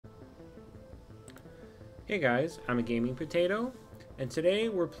Hey guys, I'm a gaming potato, and today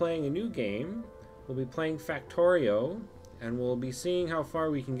we're playing a new game. We'll be playing Factorio, and we'll be seeing how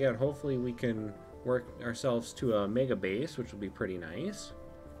far we can get. Hopefully we can work ourselves to a mega base, which will be pretty nice.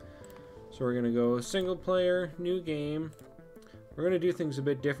 So we're going to go single player, new game. We're going to do things a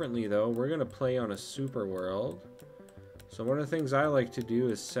bit differently though. We're going to play on a super world. So one of the things I like to do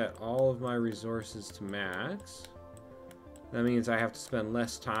is set all of my resources to max. That means I have to spend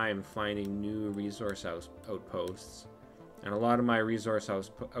less time finding new resource outposts. And a lot of my resource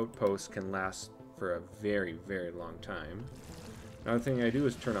outposts can last for a very, very long time. Another thing I do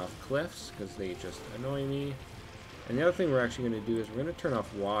is turn off cliffs, because they just annoy me. And the other thing we're actually going to do is we're going to turn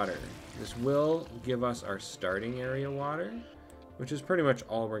off water. This will give us our starting area water, which is pretty much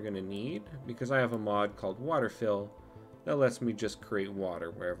all we're going to need, because I have a mod called water fill that lets me just create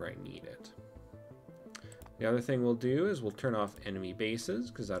water wherever I need it. The other thing we'll do is we'll turn off enemy bases,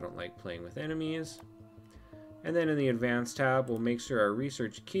 because I don't like playing with enemies. And then in the advanced tab, we'll make sure our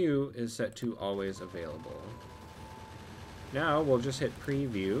research queue is set to always available. Now we'll just hit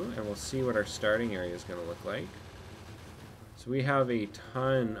preview and we'll see what our starting area is going to look like. So we have a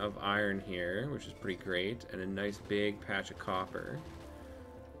ton of iron here, which is pretty great, and a nice big patch of copper.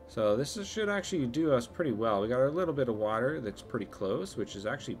 So this should actually do us pretty well. We got a little bit of water that's pretty close, which is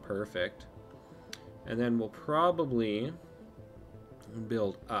actually perfect. And then we'll probably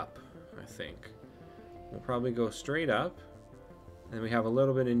build up, I think. We'll probably go straight up. And we have a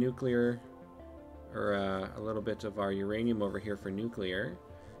little bit of nuclear, or a little bit of our uranium over here for nuclear.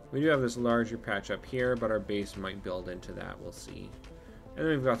 We do have this larger patch up here, but our base might build into that, we'll see. And then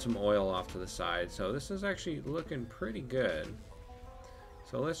we've got some oil off to the side, so this is actually looking pretty good.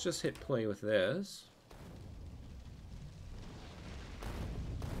 So let's just hit play with this.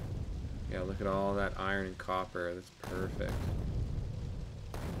 Yeah, look at all that iron and copper. That's perfect.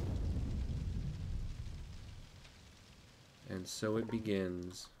 And so it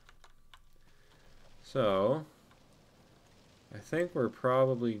begins. So, I think we're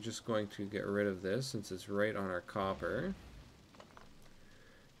probably just going to get rid of this since it's right on our copper.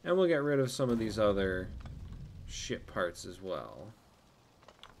 And we'll get rid of some of these other ship parts as well,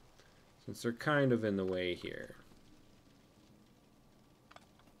 since they're kind of in the way here.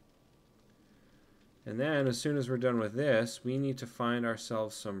 And then, as soon as we're done with this, we need to find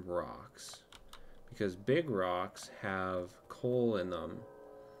ourselves some rocks, because big rocks have coal in them.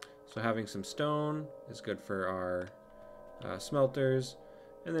 So having some stone is good for our smelters,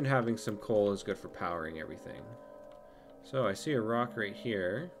 and then having some coal is good for powering everything. So I see a rock right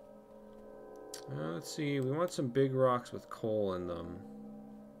here. Let's see, we want some big rocks with coal in them.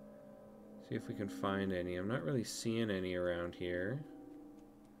 See if we can find any. I'm not really seeing any around here.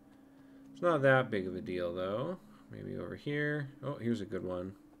 It's not that big of a deal though. Maybe over here. Oh, here's a good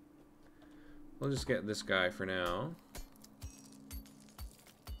one. We'll just get this guy for now.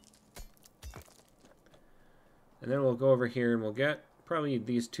 And then we'll go over here and we'll get probably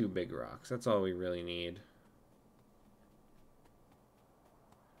these two big rocks. That's all we really need.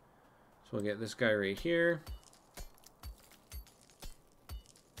 So we'll get this guy right here.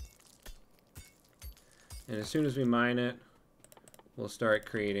 And as soon as we mine it, we'll start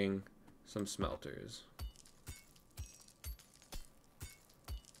creating some smelters.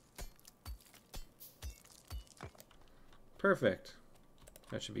 Perfect.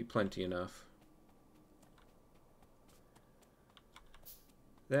 That should be plenty enough.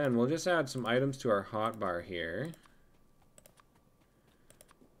 Then we'll just add some items to our hotbar here.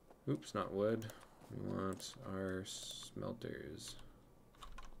 Oops, not wood. We want our smelters.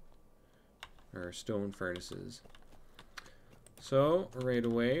 Or stone furnaces. So, right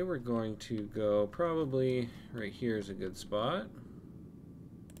away, we're going to go probably right here is a good spot.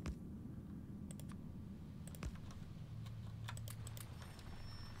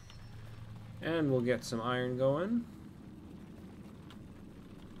 And we'll get some iron going.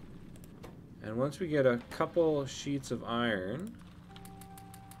 And once we get a couple sheets of iron,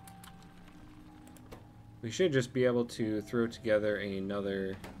 we should just be able to throw together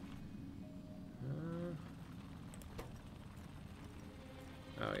another...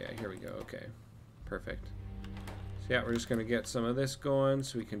 Oh yeah, here we go. Okay, perfect. So yeah, we're just going to get some of this going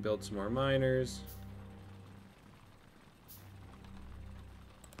so we can build some more miners.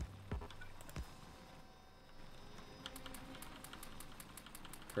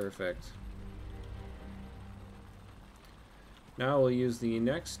 Perfect. Now we'll use the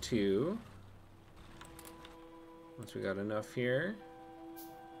next two. Once we got enough here.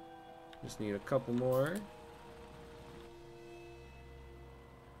 Just need a couple more.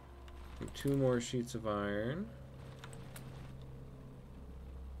 And 2 more sheets of iron.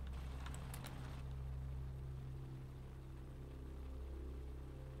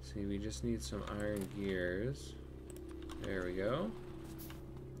 See, we just need some iron gears. There we go.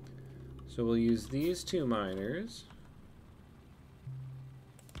 So we'll use these two miners.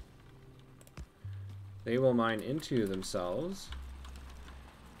 They will mine into themselves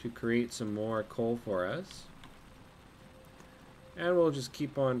to create some more coal for us. And we'll just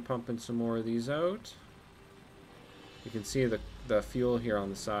keep on pumping some more of these out. You can see the fuel here on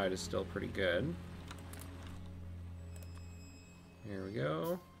the side is still pretty good. Here we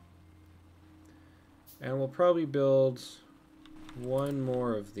go. And we'll probably build one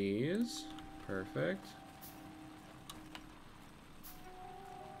more of these. Perfect.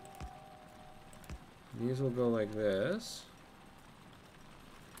 These will go like this.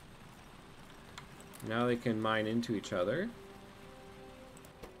 Now they can mine into each other.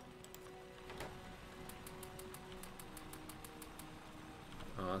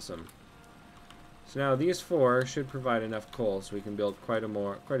 Awesome. So now these four should provide enough coal so we can build quite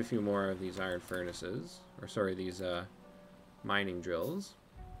a few more of these iron furnaces, or sorry, these mining drills.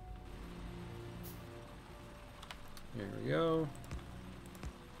 There we go.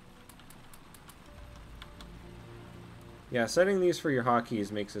 Yeah, setting these for your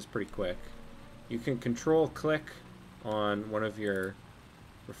hotkeys makes this pretty quick. You can control-click on one of your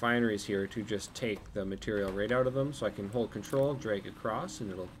refineries here to just take the material right out of them, so I can hold control, drag across, and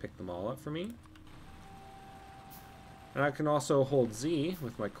it'll pick them all up for me. And I can also hold Z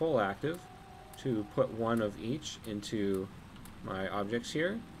with my coal active to put one of each into my objects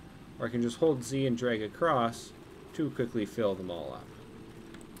here, or I can just hold Z and drag across to quickly fill them all up.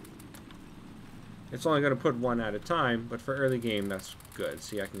 It's only going to put one at a time, but for early game that's good.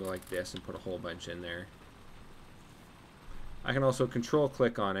 See, I can go like this and put a whole bunch in there. I can also control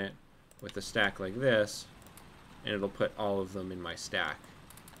click on it with a stack like this, and it'll put all of them in my stack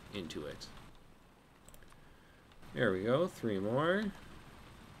into it. There we go, 3 more.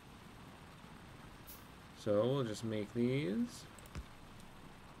 So we'll just make these.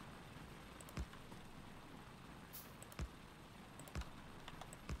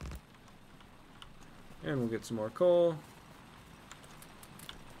 And we'll get some more coal.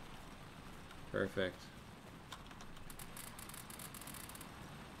 Perfect.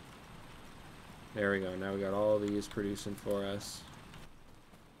 There we go. Now we got all these producing for us.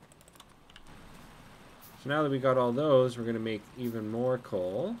 So now that we got all those, we're going to make even more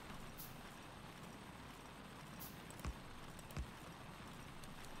coal.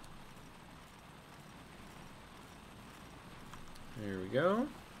 There we go.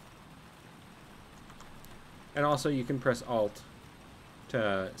 And also you can press Alt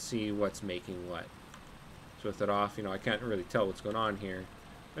to see what's making what. So with it off, you know, I can't really tell what's going on here,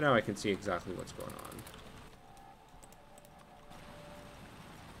 but now I can see exactly what's going on.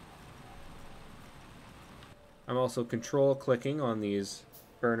 I'm also control clicking on these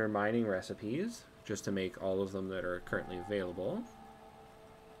burner mining recipes just to make all of them that are currently available.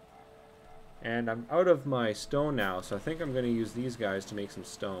 And I'm out of my stone now, so I think I'm going to use these guys to make some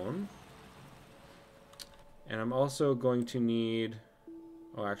stone. And I'm also going to need,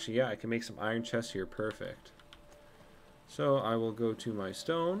 oh actually yeah, I can make some iron chests here, perfect. So I will go to my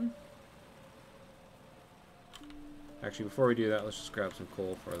stone. Actually, before we do that, let's just grab some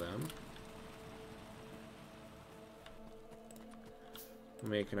coal for them.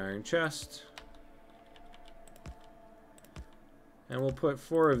 We'll make an iron chest. And we'll put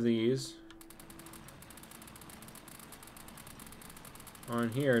 4 of these on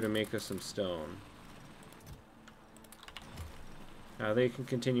here to make us some stone. Now they can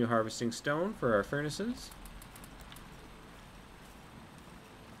continue harvesting stone for our furnaces.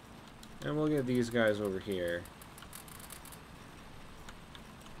 And we'll get these guys over here.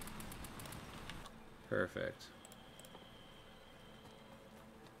 Perfect.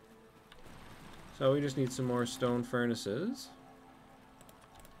 So we just need some more stone furnaces.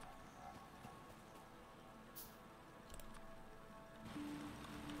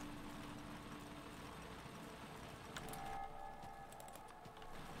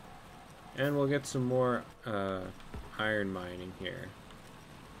 And we'll get some more iron mining here.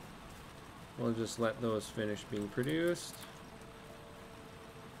 We'll just let those finish being produced.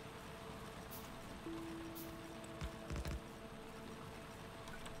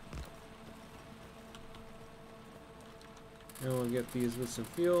 And we'll get these with some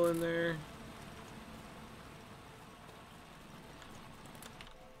fuel in there.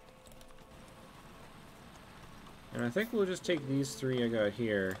 And I think we'll just take these 3 I got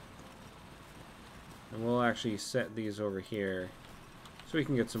here. And we'll actually set these over here so we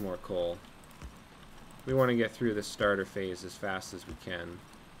can get some more coal. We want to get through the starter phase as fast as we can.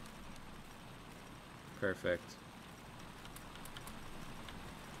 Perfect.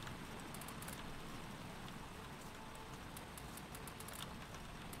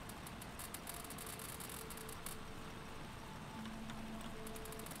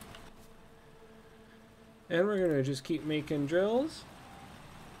 And we're going to just keep making drills.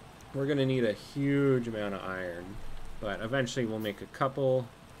 We're going to need a huge amount of iron, but eventually we'll make a couple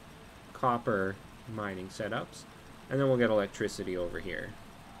copper mining setups, and then we'll get electricity over here.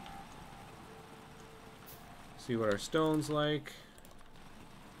 See what our stone's like.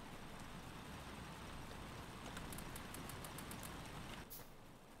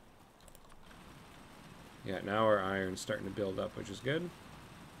 Yeah, now our iron's starting to build up, which is good.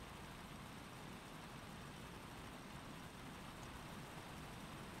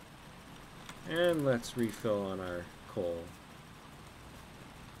 And let's refill on our coal.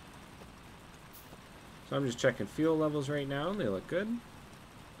 So I'm just checking fuel levels right now. They look good.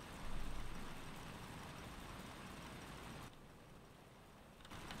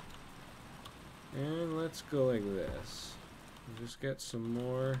 And let's go like this. Just get some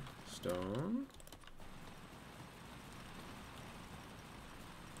more stone.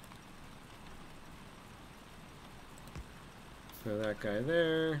 Put that guy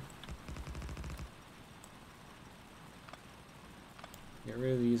there. Get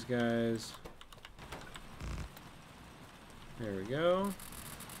rid of these guys. There we go.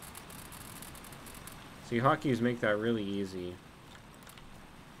 See, hotkeys make that really easy.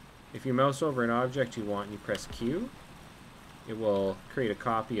 If you mouse over an object you want and you press Q, it will create a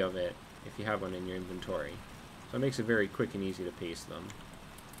copy of it if you have one in your inventory. So it makes it very quick and easy to paste them.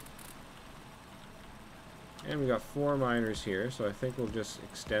 And we got 4 miners here, so I think we'll just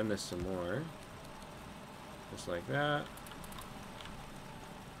extend this some more. Just like that.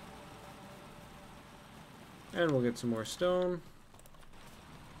 And we'll get some more stone.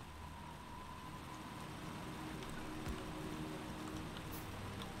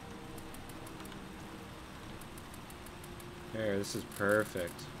 There, this is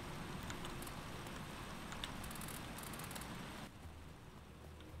perfect.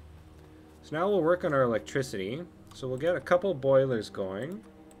 So now we'll work on our electricity. So we'll get a couple boilers going.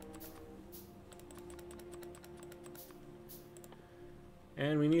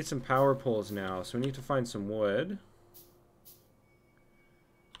 And we need some power poles now, so we need to find some wood.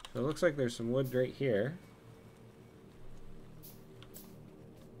 So it looks like there's some wood right here.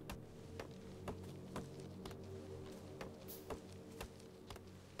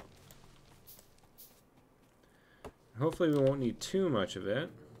 Hopefully we won't need too much of it.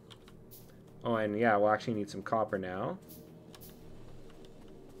 Oh, and yeah, we'll actually need some copper now.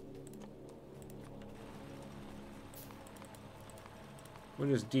 We'll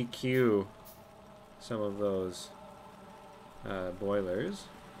just DQ some of those boilers.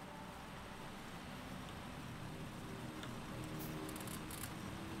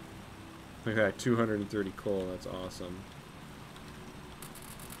 Look at that, 230 coal, that's awesome.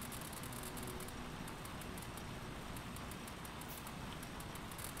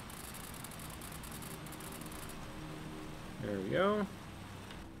 There we go.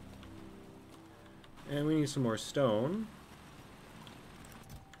 And we need some more stone.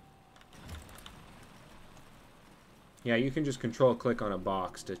 Yeah, you can just control-click on a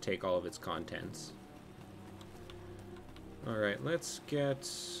box to take all of its contents. Alright, let's get...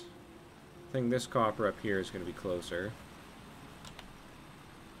 I think this copper up here is going to be closer.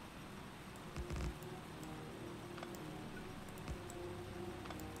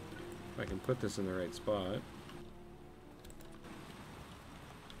 If I can put this in the right spot.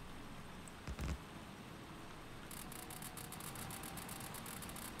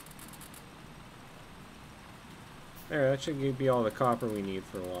 There, that should be all the copper we need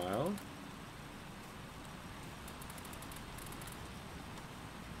for a while.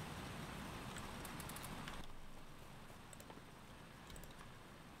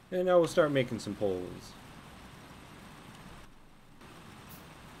 And now we'll start making some poles.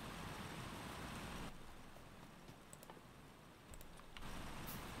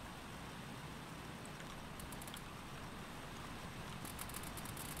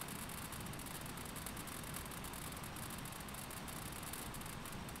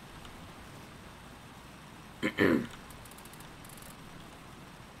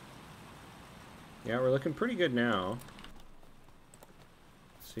 Yeah, we're looking pretty good now.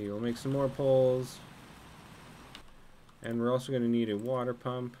 See, we'll make some more poles. And we're also going to need a water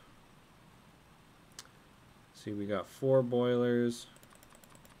pump. See, we got 4 boilers.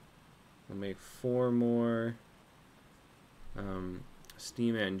 We'll make 4 more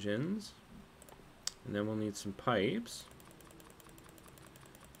steam engines. And then we'll need some pipes.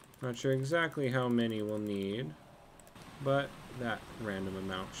 Not sure exactly how many we'll need, but that random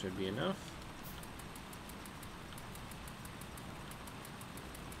amount should be enough.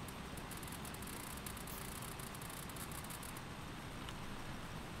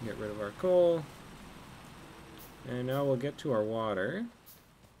 Get rid of our coal. And now we'll get to our water.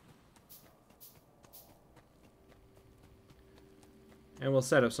 And we'll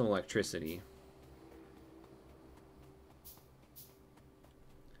set up some electricity.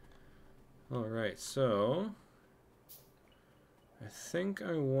 Alright, so I think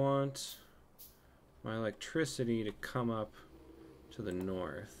I want my electricity to come up to the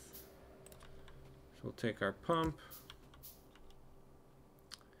north. So we'll take our pump.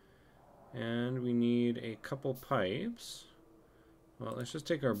 And we need a couple pipes. Well, let's just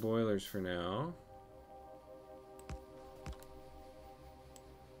take our boilers for now.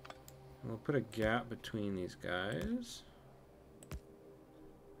 We'll put a gap between these guys.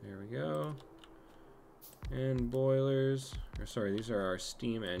 There we go. And boilers, or sorry, these are our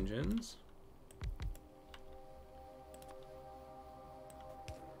steam engines.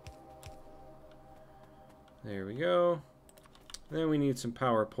 There we go. Then we need some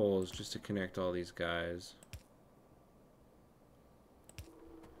power poles just to connect all these guys.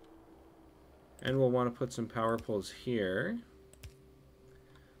 And we'll want to put some power poles here.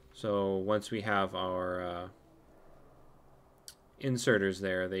 So once we have our inserters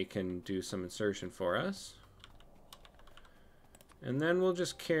there, they can do some insertion for us. And then we'll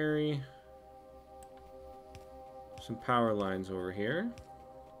just carry some power lines over here.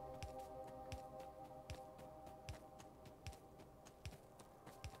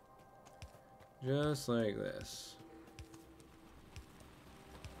 Just like this.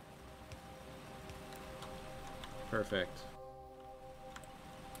 Perfect.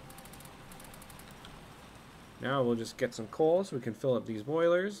 Now we'll just get some coal so we can fill up these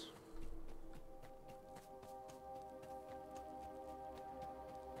boilers.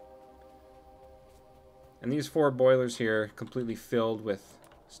 And these 4 boilers here, completely filled with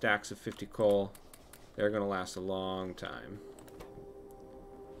stacks of 50 coal, they're going to last a long time.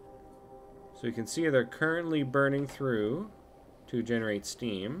 So you can see they're currently burning through to generate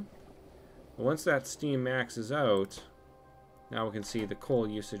steam. But once that steam maxes out, now we can see the coal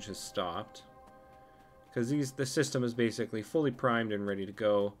usage has stopped. Because the system is basically fully primed and ready to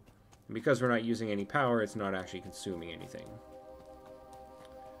go. And because we're not using any power, it's not actually consuming anything.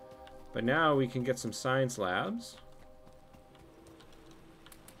 But now we can get some science labs.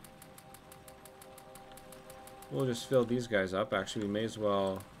 We'll just fill these guys up. Actually, we may as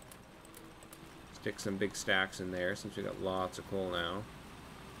well stick some big stacks in there since we got lots of coal now.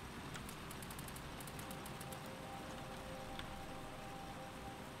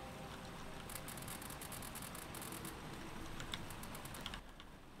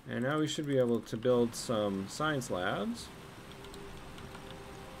 And now we should be able to build some science labs.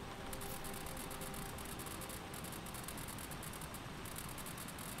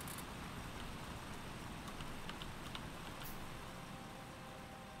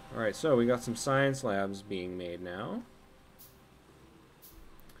 Alright, so we got some science labs being made now.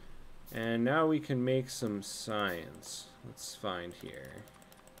 And now we can make some science. Let's find here.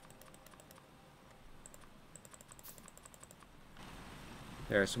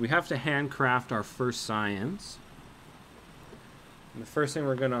 There, so we have to handcraft our first science. And the first thing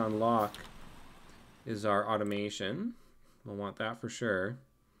we're going to unlock is our automation. We'll want that for sure.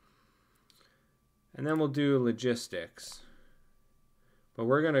 And then we'll do logistics. But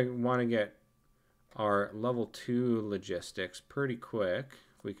we're going to want to get our level 2 logistics pretty quick,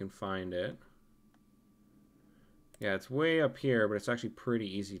 if we can find it. Yeah, it's way up here, but it's actually pretty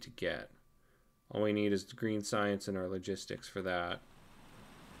easy to get. All we need is the green science and our logistics for that.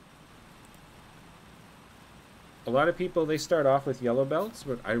 A lot of people, they start off with yellow belts,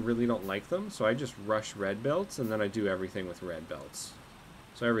 but I really don't like them, so I just rush red belts, and then I do everything with red belts.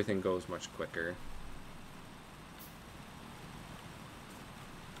 So everything goes much quicker.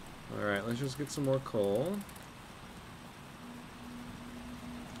 Alright, let's just get some more coal.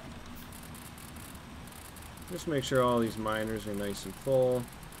 Just make sure all these miners are nice and full.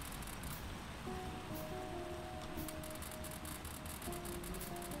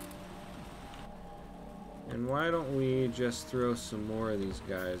 And why don't we just throw some more of these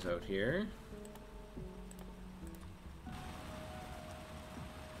guys out here?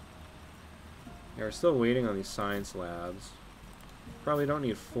 Yeah, we're still waiting on these science labs. Probably don't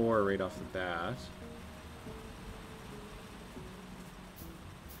need 4 right off the bat.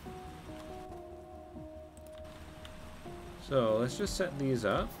 So let's just set these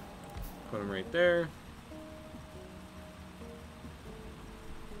up. Put them right there.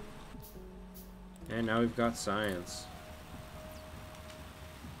 And now we've got science.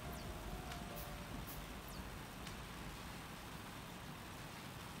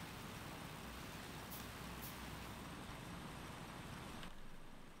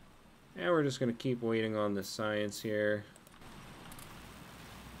 And we're just going to keep waiting on the science here.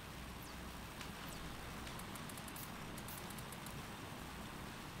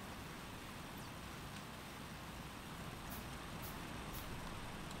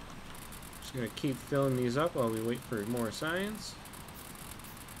 Just going to keep filling these up while we wait for more science.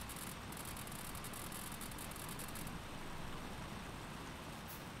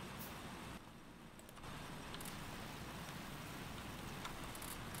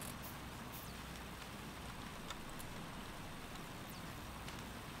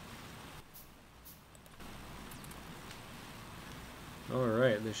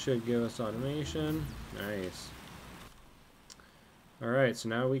 Alright, this should give us automation. Nice. Alright, so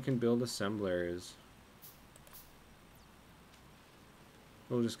now we can build assemblers.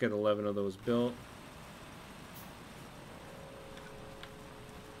 We'll just get 11 of those built.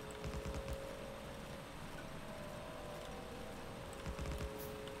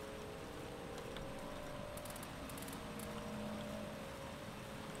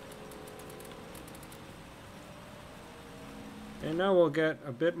 And now we'll get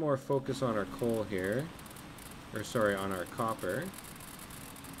a bit more focus on our coal here. Or sorry, on our copper.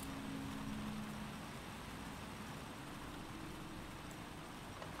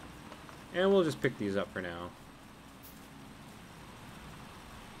 And we'll just pick these up for now.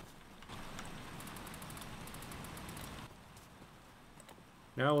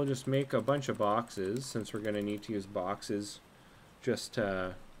 Now we'll just make a bunch of boxes, since we're going to need to use boxes just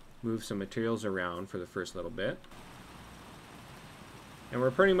to move some materials around for the first little bit. And we're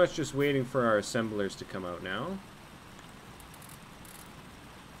pretty much just waiting for our assemblers to come out now.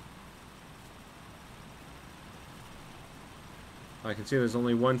 I can see there's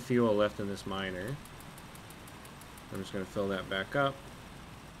only one fuel left in this miner. I'm just going to fill that back up.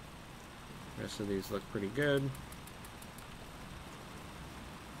 The rest of these look pretty good.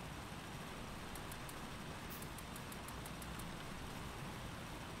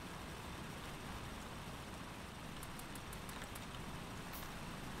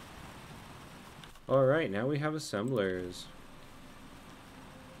 Alright, now we have assemblers.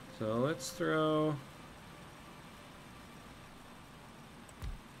 So let's throw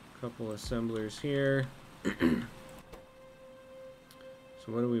a couple assemblers here. So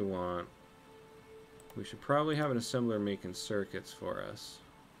what do we want? We should probably have an assembler making circuits for us.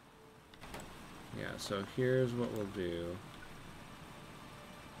 Yeah, so here's what we'll do.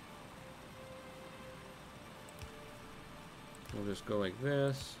 We'll just go like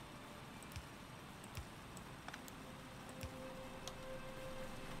this.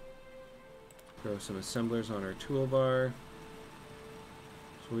 Throw some assemblers on our toolbar.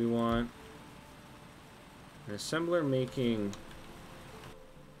 So we want an assembler making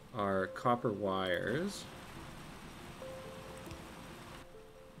our copper wires.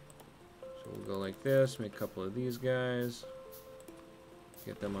 So we'll go like this, make a couple of these guys,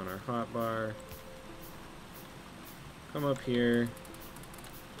 get them on our hotbar. Come up here,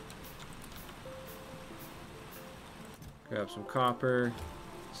 grab some copper,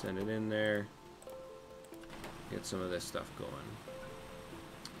 send it in there. Get some of this stuff going.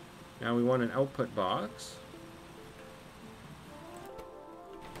 Now we want an output box.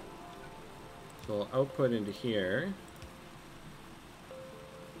 So we'll output into here.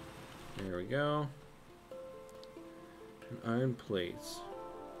 There we go. And iron plates.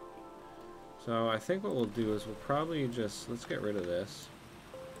 So I think what we'll do is we'll probably just, let's get rid of this.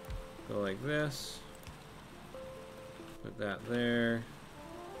 Go like this. Put that there.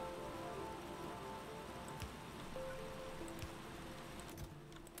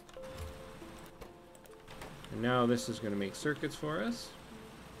 And now this is going to make circuits for us.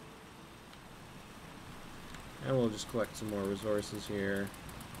 And we'll just collect some more resources here.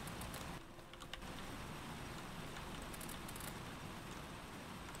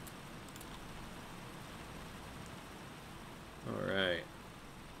 Alright.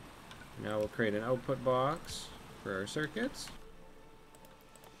 Now we'll create an output box for our circuits.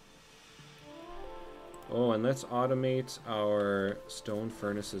 Oh, and let's automate our stone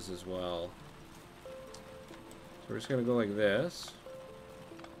furnaces as well. We're just going to go like this.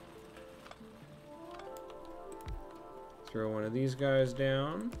 Throw one of these guys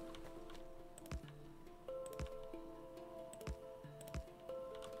down.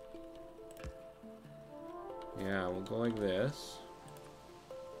 Yeah, we'll go like this.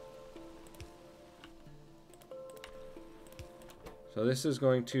 So this is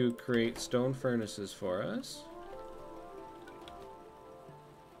going to create stone furnaces for us.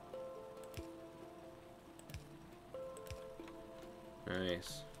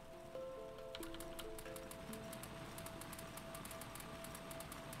 Nice.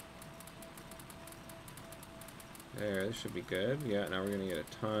 There, this should be good. Yeah, now we're going to get a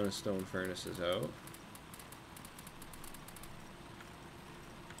ton of stone furnaces out.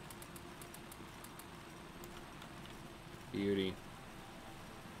 Beauty.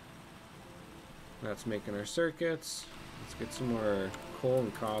 That's making our circuits. Let's get some more coal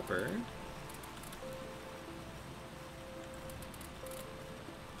and copper.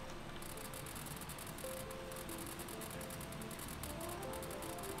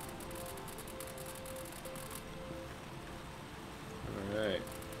 Alright.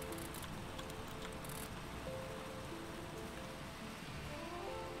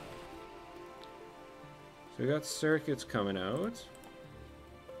 So we got circuits coming out.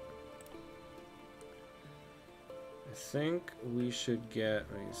 I think we should get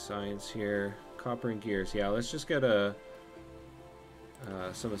science here. Copper and gears. Yeah, let's just get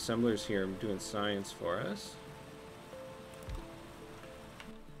some assemblers here doing science for us.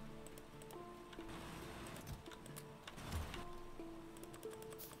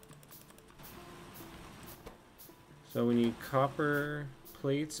 So we need copper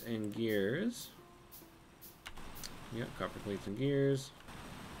plates and gears. Yep, copper plates and gears.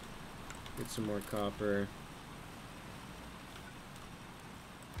 Get some more copper.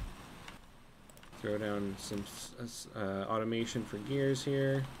 Throw down some automation for gears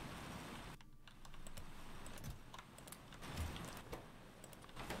here.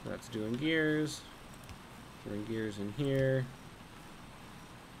 That's doing gears. Throwing gears in here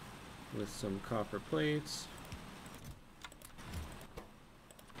with some copper plates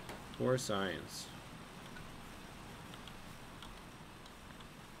for science.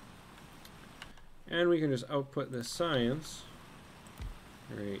 And we can just output this science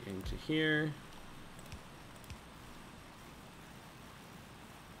right into here.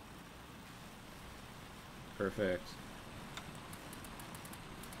 Perfect.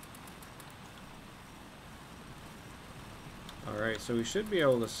 Alright, so we should be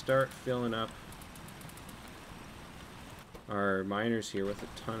able to start filling up our miners here with a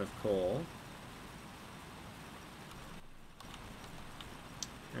ton of coal.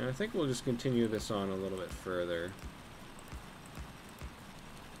 And I think we'll just continue this on a little bit further.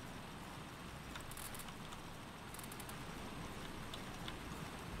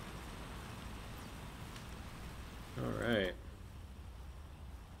 Alright.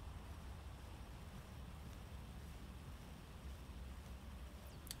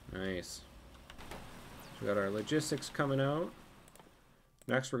 Nice. So we got our logistics coming out.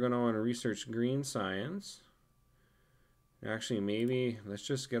 Next we're going to want to research green science. Actually, maybe let's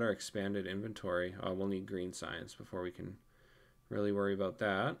just get our expanded inventory. We'll need green science before we can really worry about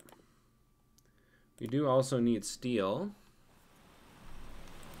that. We do also need steel.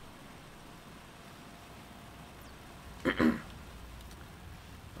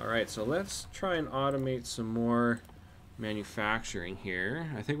 Alright, so let's try and automate some more manufacturing here.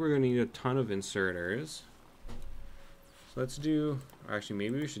 I think we're going to need a ton of inserters. So let's do, actually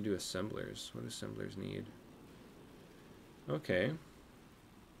maybe we should do assemblers. What do assemblers need? Okay.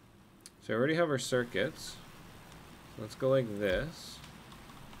 So I already have our circuits. So let's go like this.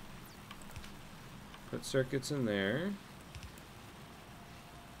 Put circuits in there.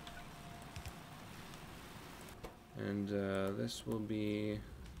 And this will be,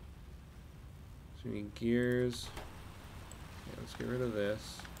 so we need gears. Okay, let's get rid of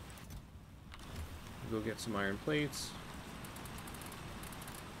this. Go get some iron plates.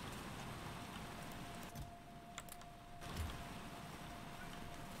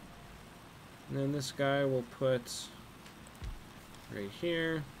 And then this guy we'll put right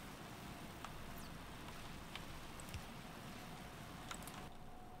here.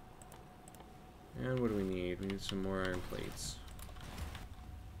 And what do we need? We need some more iron plates.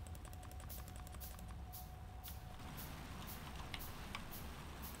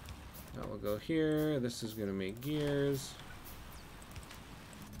 That will go here. This is going to make gears.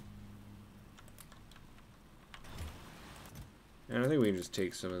 And I think we can just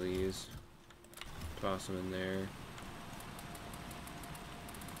take some of these. Toss them in there.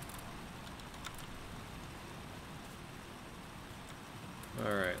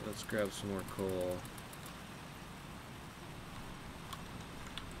 Alright, let's grab some more coal.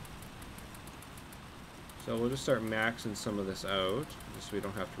 So we'll just start maxing some of this out, just so we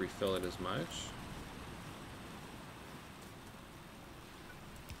don't have to refill it as much.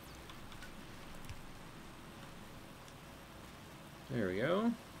 There we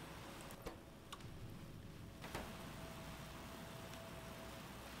go.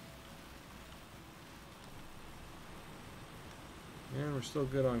 And we're still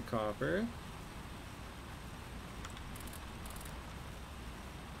good on copper.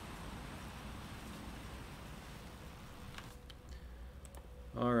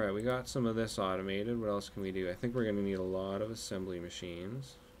 Alright, we got some of this automated. What else can we do? I think we're going to need a lot of assembly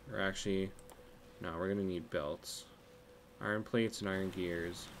machines. Or actually, no, we're going to need belts. Iron plates and iron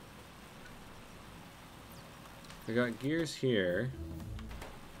gears. We got gears here.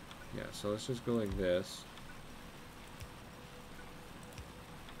 Yeah, so let's just go like this.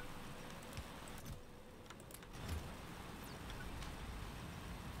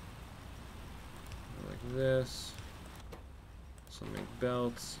 Like this. So make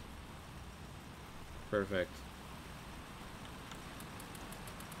belts. Perfect.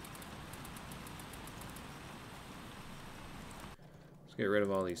 Let's get rid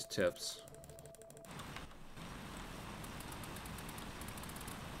of all these tips.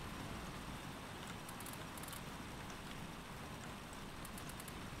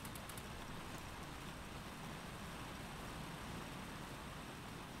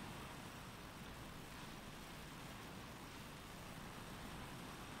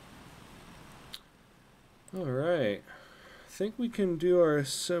 Alright, I think we can do our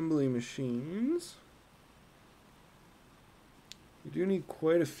assembly machines. We do need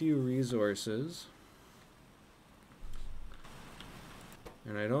quite a few resources.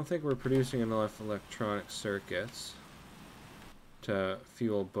 And I don't think we're producing enough electronic circuits to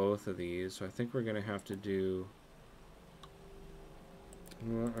fuel both of these, so I think we're going to have to do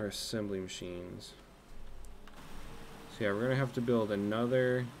our assembly machines. So yeah, we're going to have to build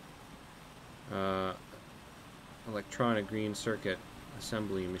another electronic green circuit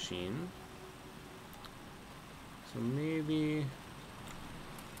assembly machine. So maybe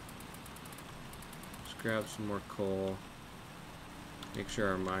just grab some more coal, make sure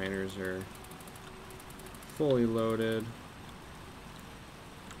our miners are fully loaded.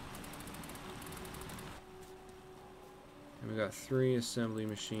 And we got 3 assembly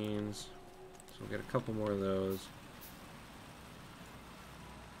machines, so we'll get a couple more of those.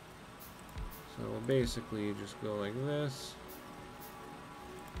 So we'll basically just go like this.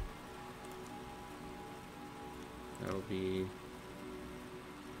 That'll be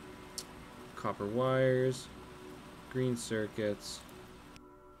copper wires, green circuits.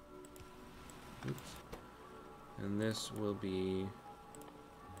 Oops. And this will be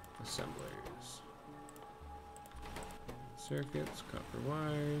assemblers. Circuits, copper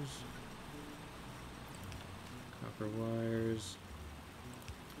wires,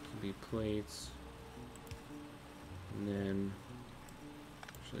 be plates, and then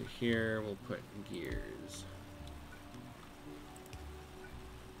actually here we'll put gears.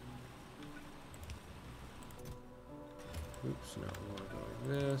 Oops, no, we want to go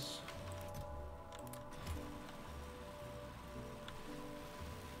like this.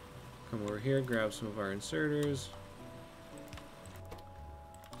 Come over here, grab some of our inserters.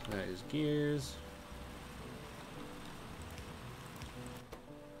 So that is gears.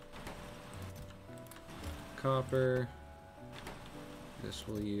 Copper. This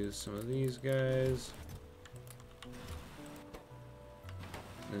will use some of these guys.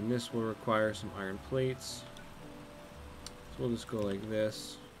 And this will require some iron plates. So we'll just go like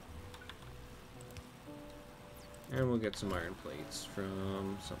this. And we'll get some iron plates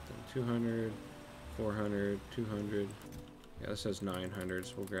from something 200, 400, 200. Yeah, this has 900,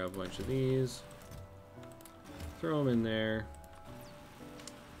 so we'll grab a bunch of these. Throw them in there.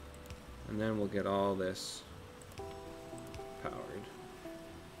 And then we'll get all this powered.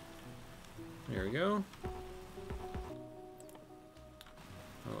 There we go.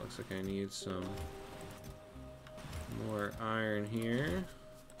 Oh, looks like I need some more iron here.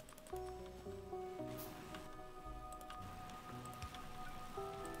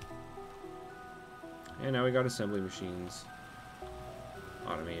 And now we got assembly machines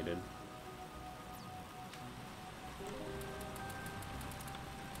automated.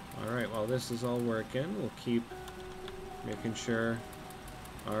 Alright, while this is all working, we'll keep making sure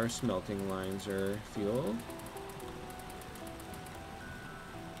our smelting lines are fueled.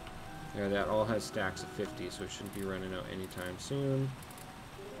 Yeah, that all has stacks of 50, so it shouldn't be running out anytime soon.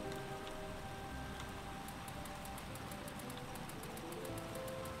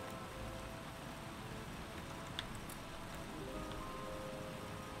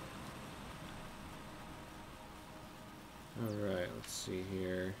 Alright, let's see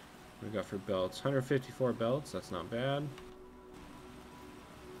here. What we got for belts? 154 belts, that's not bad.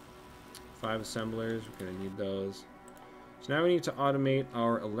 5 assemblers, we're going to need those. So now we need to automate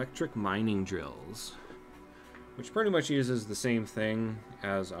our electric mining drills, which pretty much uses the same thing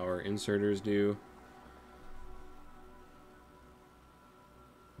as our inserters do.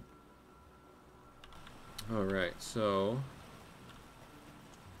 Alright, so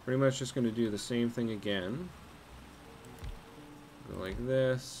pretty much just going to do the same thing again. Go like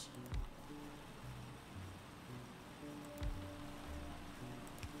this.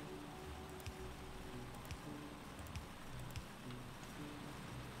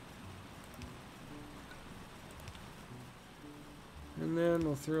 And then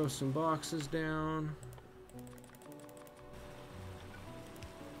we'll throw some boxes down.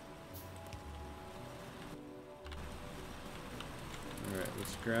 Alright,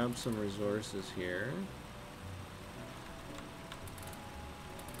 let's grab some resources here.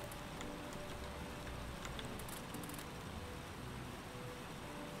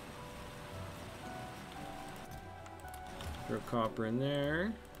 Throw copper in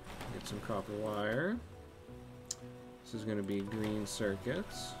there. Get some copper wire. This is going to be green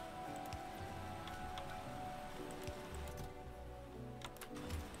circuits.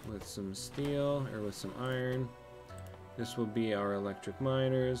 With some steel, or with some iron. This will be our electric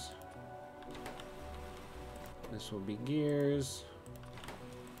miners. This will be gears.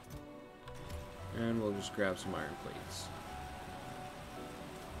 And we'll just grab some iron plates.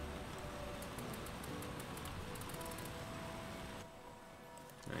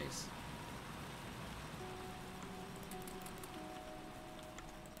 Nice.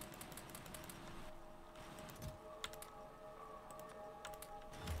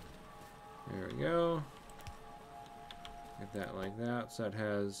 There we go. Get that like that. So that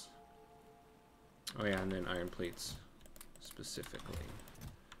has... Oh yeah, and then iron plates specifically.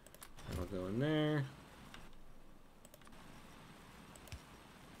 That'll go in there.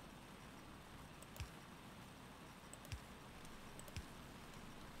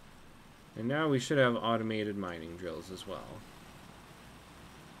 And now we should have automated mining drills as well.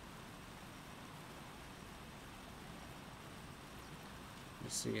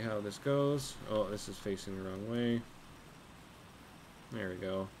 Let's see how this goes. Oh, this is facing the wrong way. There we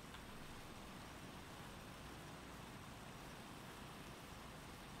go.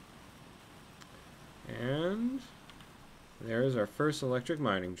 And there's our first electric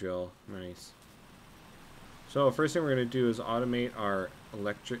mining drill. Nice. So first thing we're going to do is automate our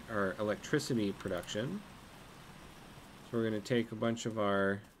electricity production. So we're going to take a bunch of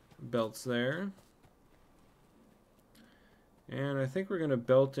our belts there. And I think we're going to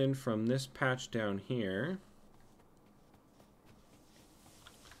belt in from this patch down here.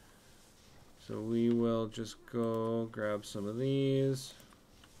 So we will just go grab some of these.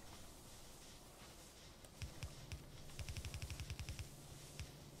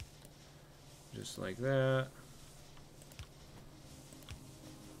 Just like that.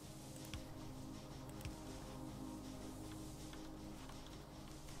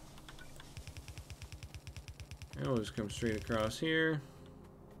 And we'll just come straight across here.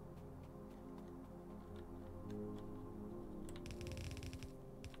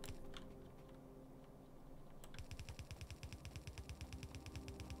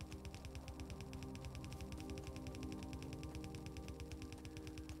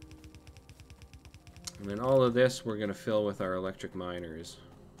 And then all of this we're going to fill with our electric miners.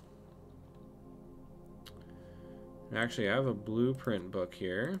 Actually, I have a blueprint book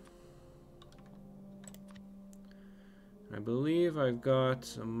here. I believe I've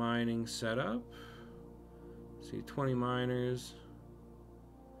got a mining setup. See, 20 miners.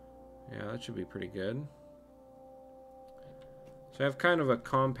 Yeah, that should be pretty good. So I have kind of a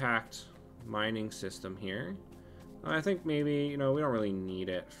compact mining system here. I think maybe, you know, we don't really need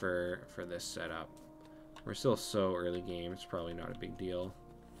it for this setup. We're still so early game, it's probably not a big deal.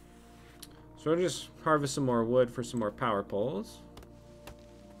 So we'll just harvest some more wood for some more power poles.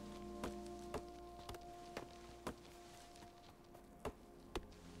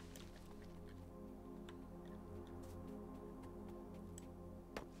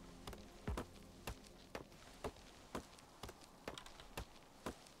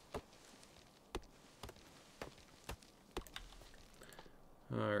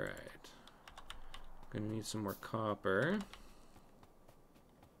 Alright. Gonna need some more copper.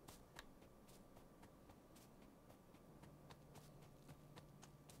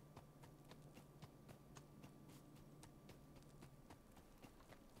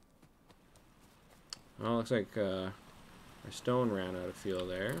 Well, looks like our stone ran out of fuel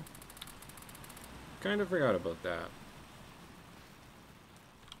there. Kind of forgot about that.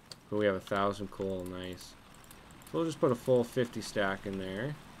 But we have 1,000 coal, nice. So we'll just put a full 50 stack in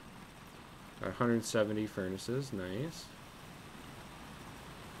there. Got 170 furnaces, nice.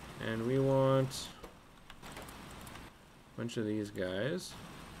 And we want a bunch of these guys.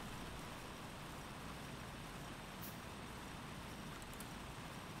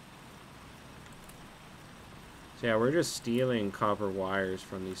 So yeah, we're just stealing copper wires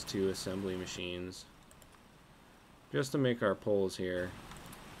from these two assembly machines. just to make our poles here.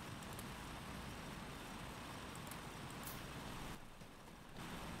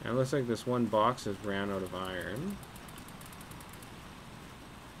 And it looks like this one box has ran out of iron.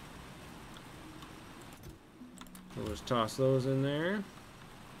 So we'll just toss those in there.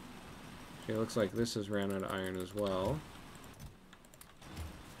 Okay, looks like this has ran out of iron as well.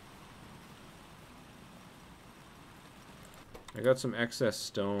 I got some excess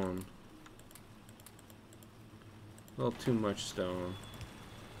stone. A little too much stone.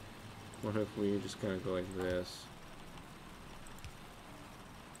 What if we just kind of go like this?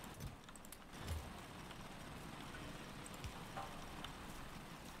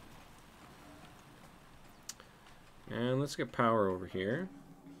 And let's get power over here.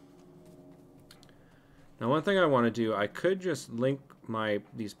 Now one thing I want to do, I could just link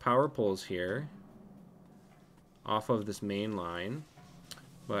these power poles here off of this main line,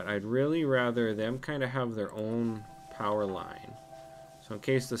 but I'd really rather them kind of have their own power line. So in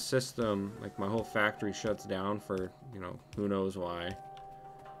case the system, like my whole factory, shuts down for, you know, who knows why,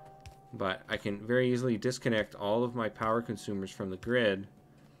 but I can very easily disconnect all of my power consumers from the grid,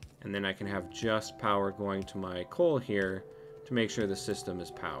 and then I can have just power going to my coal here to make sure the system is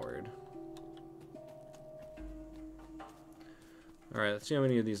powered. Alright, let's see how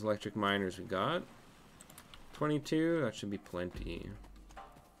many of these electric miners we got. 22, that should be plenty.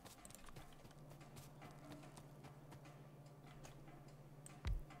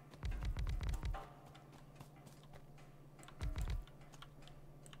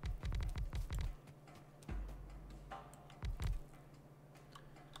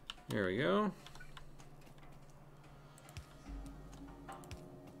 There we go.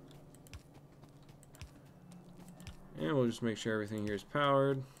 And we'll just make sure everything here is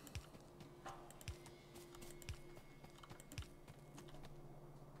powered.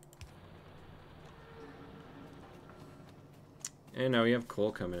 And now we have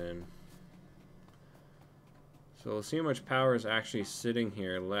coal coming in. So we'll see how much power is actually sitting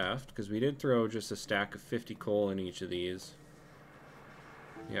here left, because we did throw just a stack of 50 coal in each of these.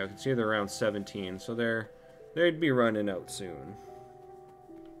 Yeah, I can see they're around 17, so they'd be running out soon.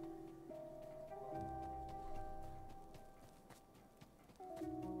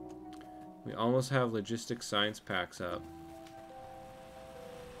 We almost have logistics science packs up.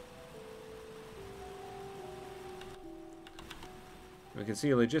 We can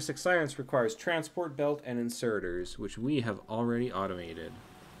see logistics science requires transport belt and inserters, which we have already automated.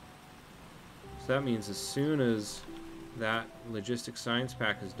 So that means as soon as that logistics science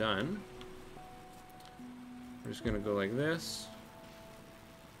pack is done, we're just going to go like this.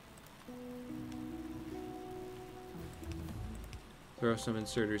 Throw some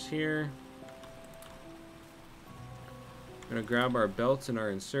inserters here. We're going to grab our belts and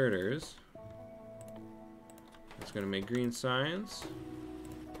our inserters. It's going to make green science.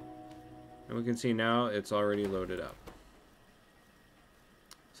 And we can see now it's already loaded up.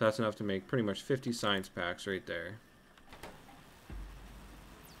 So that's enough to make pretty much 50 science packs right there.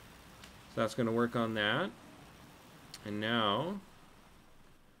 So that's going to work on that. And now,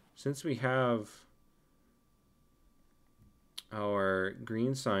 since we have our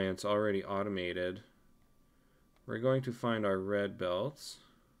green science already automated, we're going to find our red belts.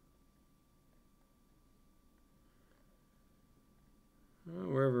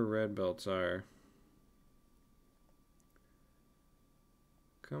 Wherever red belts are.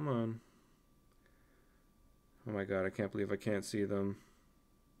 Come on. Oh my god, I can't believe I can't see them.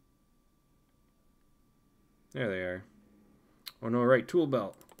 There they are. Oh no, right, tool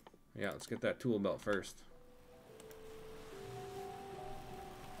belt. Yeah, let's get that tool belt first.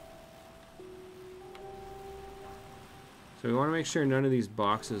 So we want to make sure none of these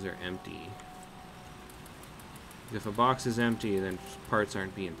boxes are empty. If a box is empty, then parts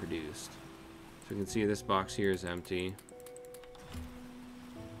aren't being produced. So you can see this box here is empty.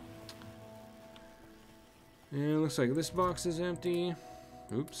 And it looks like this box is empty.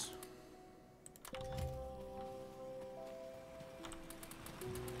 Oops.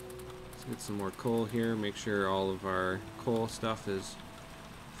 Let's get some more coal here. Make sure all of our coal stuff is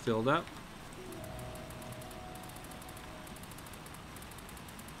filled up.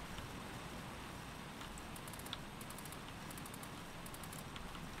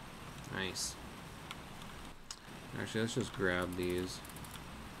 Nice. Actually, let's just grab these.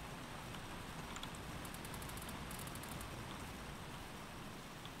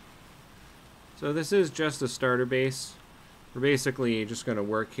 So this is just a starter base. We're basically just going to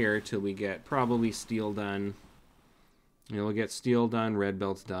work here till we get probably steel done. You know, we'll get steel done, red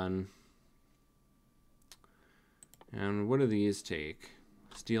belts done. And what do these take?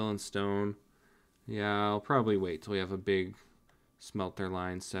 Steel and stone. Yeah, I'll probably wait till we have a big smelter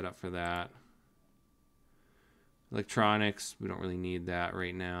line set up for that. Electronics, we don't really need that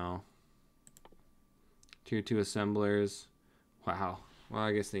right now. Tier 2 assemblers. Wow. Well,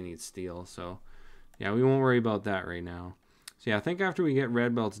 I guess they need steel, so yeah, we won't worry about that right now. So yeah, I think after we get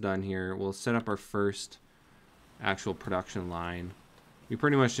red belts done here, we'll set up our first actual production line. We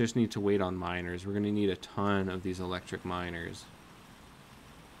pretty much just need to wait on miners. We're going to need a ton of these electric miners.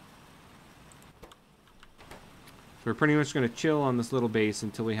 So we're pretty much going to chill on this little base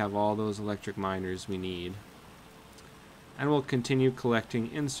until we have all those electric miners we need. And we'll continue collecting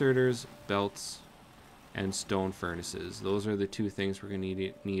inserters, belts, and stone furnaces. Those are the two things we're going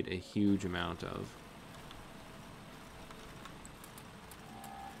to need a huge amount of.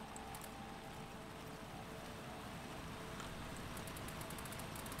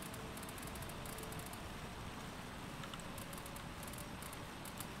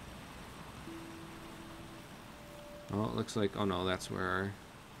 Oh, it looks like, oh no, that's where our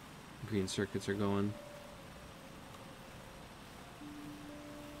green circuits are going.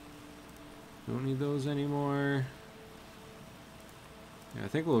 Don't need those anymore. Yeah, I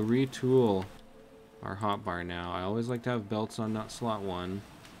think we'll retool our hotbar now. I always like to have belts on not slot 1.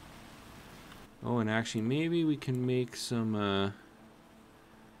 Oh, and actually maybe we can make some,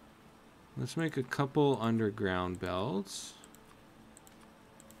 let's make a couple underground belts.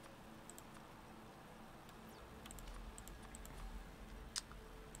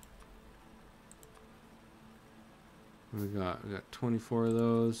 We got 24 of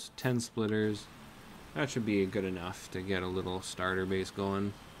those, 10 splitters. That should be good enough to get a little starter base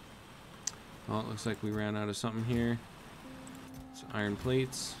going. Oh, it looks like we ran out of something here. It's iron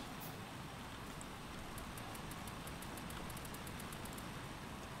plates.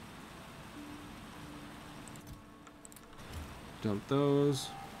 Dump those.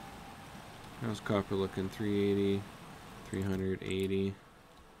 How's copper looking? 380, 380.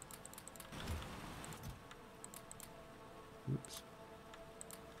 Oops.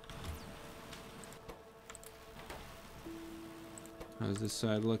 How's this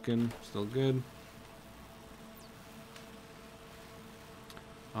side looking? Still good.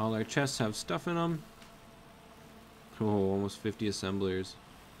 All our chests have stuff in them. Oh, almost 50 assemblers.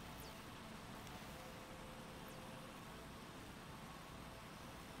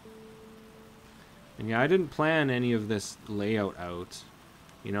 And yeah, I didn't plan any of this layout out.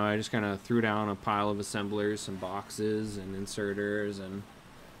 You know, I just kind of threw down a pile of assemblers, some boxes and inserters, and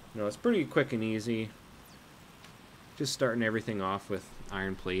you know, it's pretty quick and easy. Just starting everything off with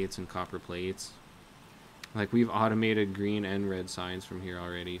iron plates and copper plates. Like, we've automated green and red signs from here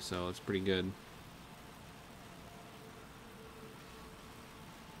already, so it's pretty good.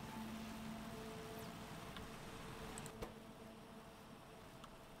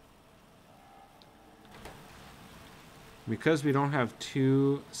 Because we don't have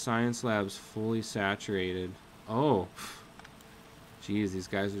 2 science labs fully saturated. Oh, geez, these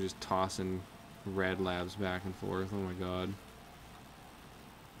guys are just tossing red labs back and forth. Oh my god.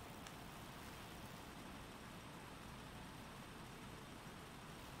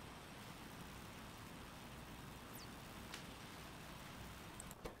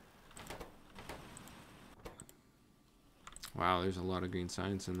 Wow, there's a lot of green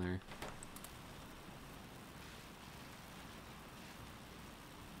science in there.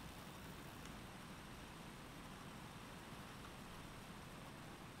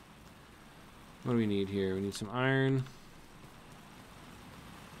 What do we need here? We need some iron.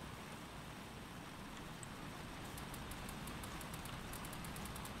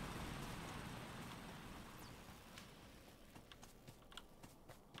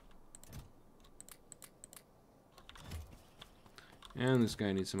 And this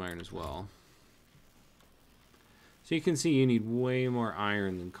guy needs some iron as well. So you can see you need way more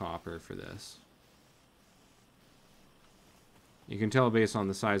iron than copper for this. You can tell based on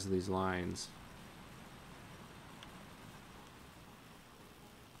the size of these lines.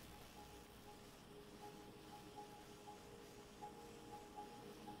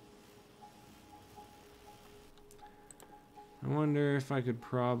 I wonder if I could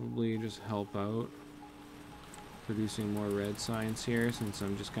probably just help out producing more red science here, since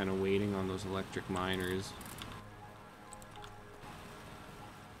I'm just kind of waiting on those electric miners.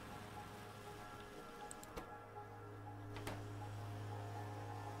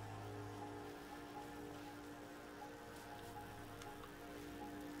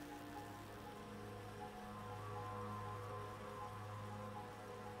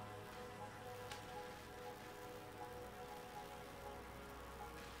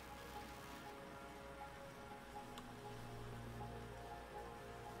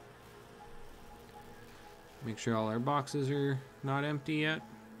 Make sure all our boxes are not empty yet.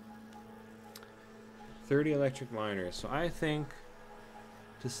 30 electric miners. So I think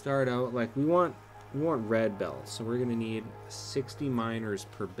to start out, like we want red belts. So we're gonna need 60 miners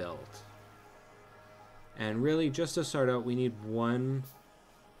per belt. And really, just to start out, we need one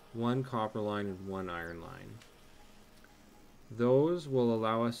copper line and one iron line. Those will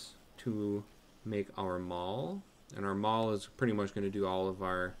allow us to make our maul, and our maul is pretty much going to do all of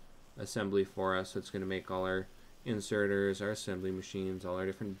our assembly for us. So it's going to make all our inserters, our assembly machines, all our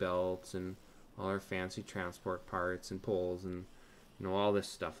different belts, and all our fancy transport parts and poles, and all this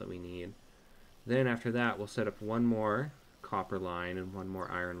stuff that we need. Then after that, we'll set up one more copper line and one more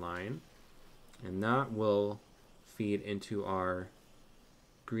iron line, and that will feed into our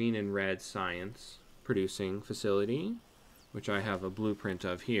green and red science producing facility, which I have a blueprint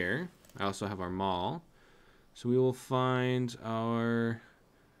of here. I also have our maul. So we will find our,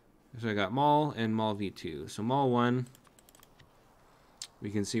 so I got maul and maul v2. So maul 1, we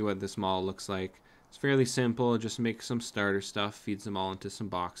can see what this maul looks like. It's fairly simple, just make some starter stuff, feeds them all into some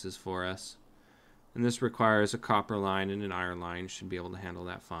boxes for us. And this requires a copper line and an iron line, should be able to handle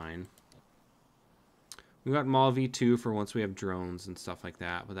that fine. We got maul v2 for once we have drones and stuff like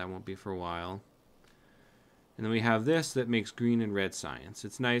that, but that won't be for a while. And then we have this that makes green and red science.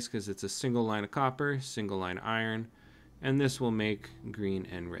 It's nice because it's a single line of copper, single line of iron, and this will make green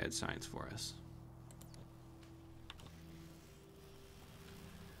and red science for us.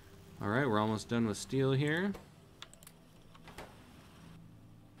 Alright, we're almost done with steel here.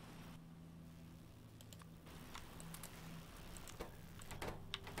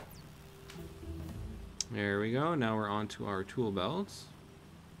 There we go. Now we're on to our tool belts.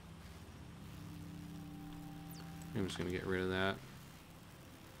 I'm just going to get rid of that.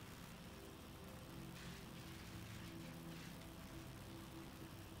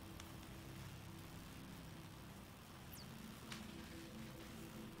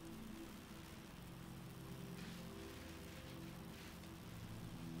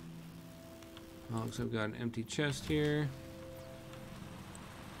 Oh, looks like I've got an empty chest here.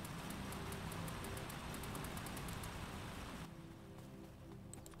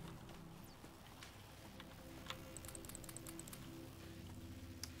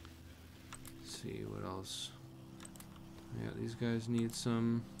 See what else. Yeah, these guys need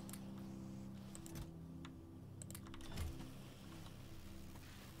some.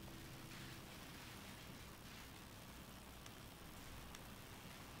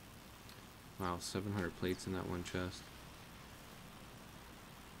 Wow, 700 plates in that one chest.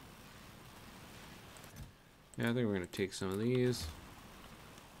 Yeah, I think we're gonna take some of these.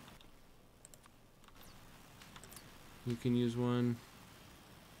 You can use one.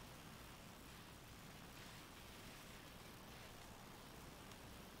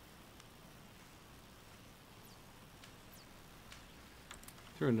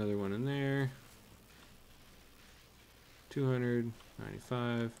 Throw another one in there.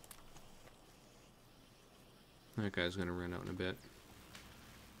 295. That guy's gonna run out in a bit.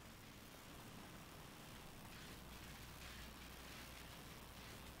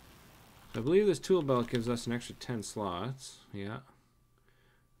 I believe this tool belt gives us an extra 10 slots. Yeah.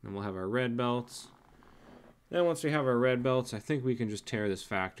 Then we'll have our red belts. Then once we have our red belts, I think we can just tear this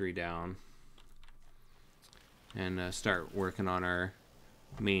factory down and start working on our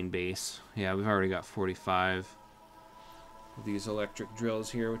main base. Yeah, we've already got 45 of these electric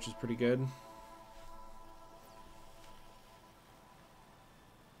drills here, which is pretty good.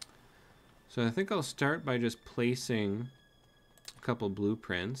 So I think I'll start by just placing a couple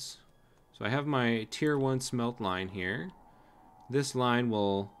blueprints. So I have my tier 1 smelt line here. This line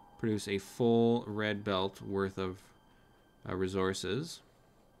will produce a full red belt worth of resources.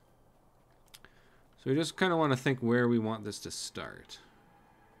 So we just kind of want to think where we want this to start.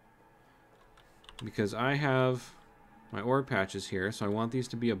 Because I have my ore patches here, so I want these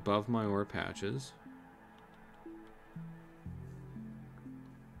to be above my ore patches.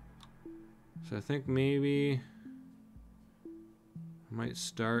 So I think maybe I might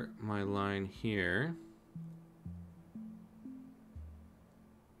start my line here.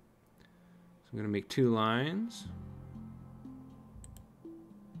 So I'm going to make 2 lines.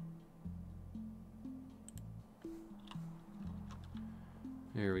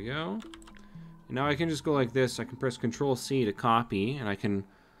 There we go. And now I can just go like this. I can press Control-C to copy, and I can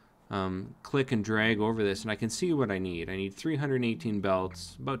click and drag over this, and I can see what I need. I need 318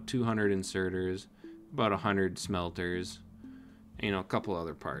 belts, about 200 inserters, about 100 smelters, and, a couple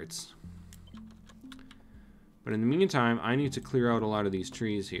other parts. But in the meantime, I need to clear out a lot of these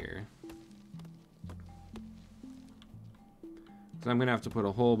trees here. So I'm going to have to put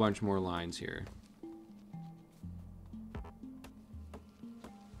a whole bunch more lines here.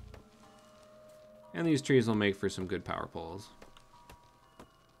 And these trees will make for some good power poles.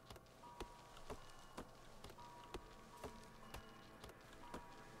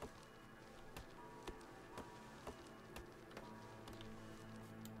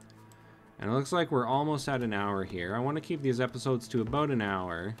 And it looks like we're almost at an hour here. I want to keep these episodes to about an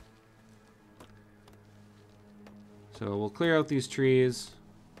hour. So we'll clear out these trees.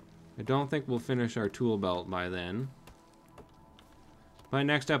 I don't think we'll finish our tool belt by then. By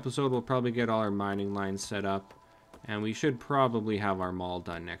next episode, we'll probably get all our mining lines set up. And we should probably have our mall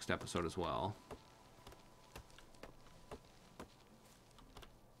done next episode as well.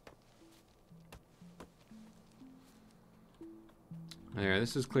 There,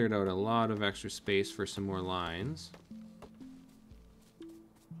 this has cleared out a lot of extra space for some more lines.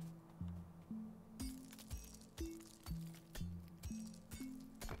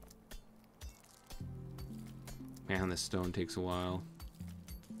 Man, this stone takes a while.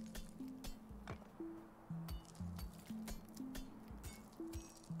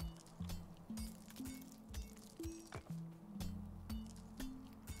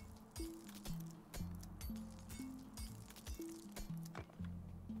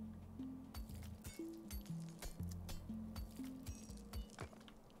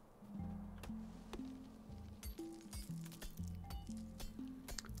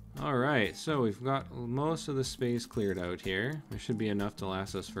 Alright, so we've got most of the space cleared out here. There should be enough to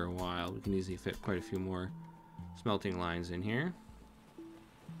last us for a while. We can easily fit quite a few more smelting lines in here.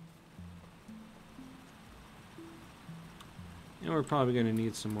 And we're probably going to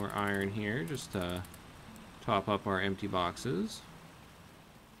need some more iron here just to top up our empty boxes.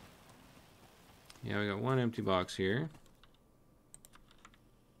 Yeah, we got one empty box here.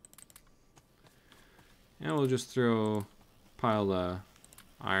 And we'll just pile the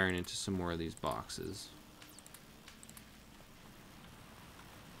iron into some more of these boxes.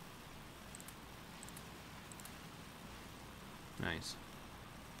 Nice.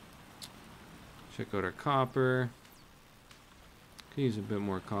 Check out our copper. Could use a bit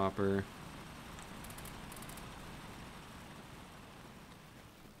more copper.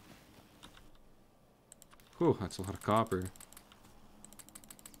 Whew, that's a lot of copper.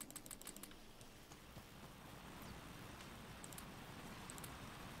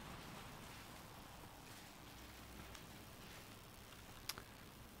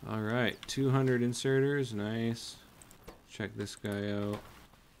 Alright, 200 inserters, nice. Check this guy out.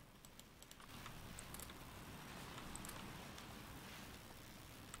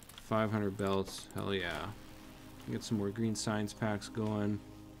 $500 belts, hell yeah. Get some more green science packs going.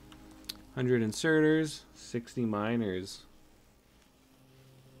 100 inserters, 60 miners.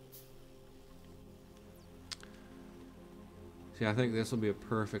 See, I think this will be a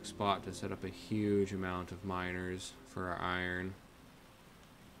perfect spot to set up a huge amount of miners for our iron.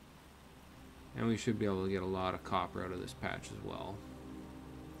 And we should be able to get a lot of copper out of this patch as well.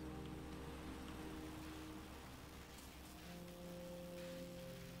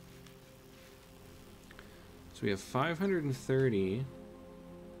 So we have 530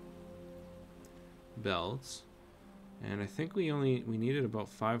 belts. And I think we needed about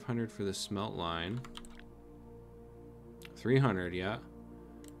 500 for the smelt line. 300, yeah.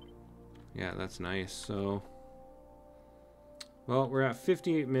 Yeah, that's nice. So, well, we're at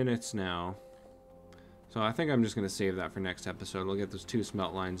 58 minutes now. So I think I'm just going to save that for next episode. We'll get those 2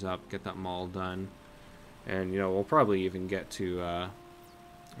 smelt lines up, get that mall done. And, you know, we'll probably even get to a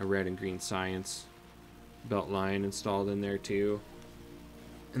red and green science belt line installed in there too.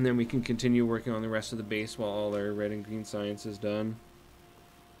 And then we can continue working on the rest of the base while all our red and green science is done.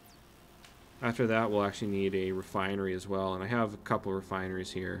 After that, we'll actually need a refinery as well. And I have a couple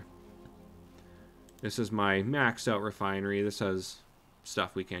refineries here. This is my maxed out refinery. This has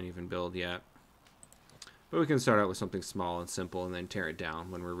stuff we can't even build yet. But we can start out with something small and simple and then tear it down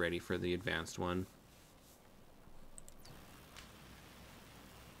when we're ready for the advanced one.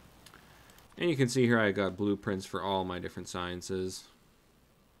 And you can see here I got blueprints for all my different sciences.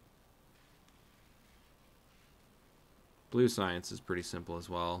 Blue science is pretty simple as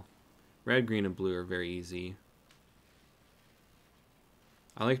well. Red, green, and blue are very easy.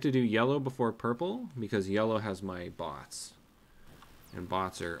 I like to do yellow before purple because yellow has my bots. And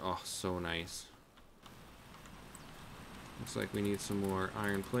bots are, oh, so nice. Looks like we need some more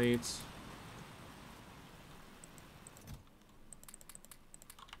iron plates.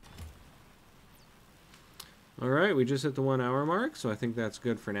 Alright, we just hit the 1 hour mark, so I think that's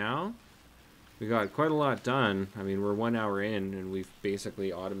good for now. We got quite a lot done. I mean, we're 1 hour in, and we've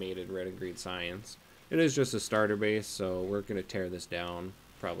basically automated red and green science. It is just a starter base, so we're going to tear this down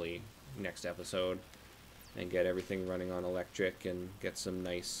probably next episode and get everything running on electric and get some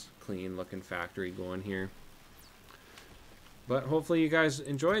nice clean looking factory going here. But hopefully you guys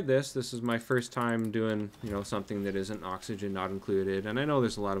enjoyed this. This is my first time doing, you know, something that isn't oxygen not included. And I know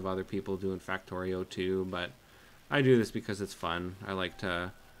there's a lot of other people doing Factorio too, but I do this because it's fun. I like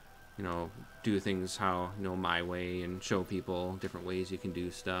to, you know, do things how, you know, my way and show people different ways you can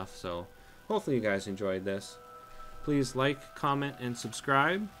do stuff. So hopefully you guys enjoyed this. Please like, comment, and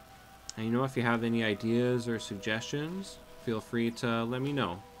subscribe. And you know, if you have any ideas or suggestions, feel free to let me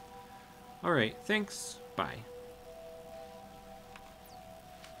know. Alright, thanks. Bye.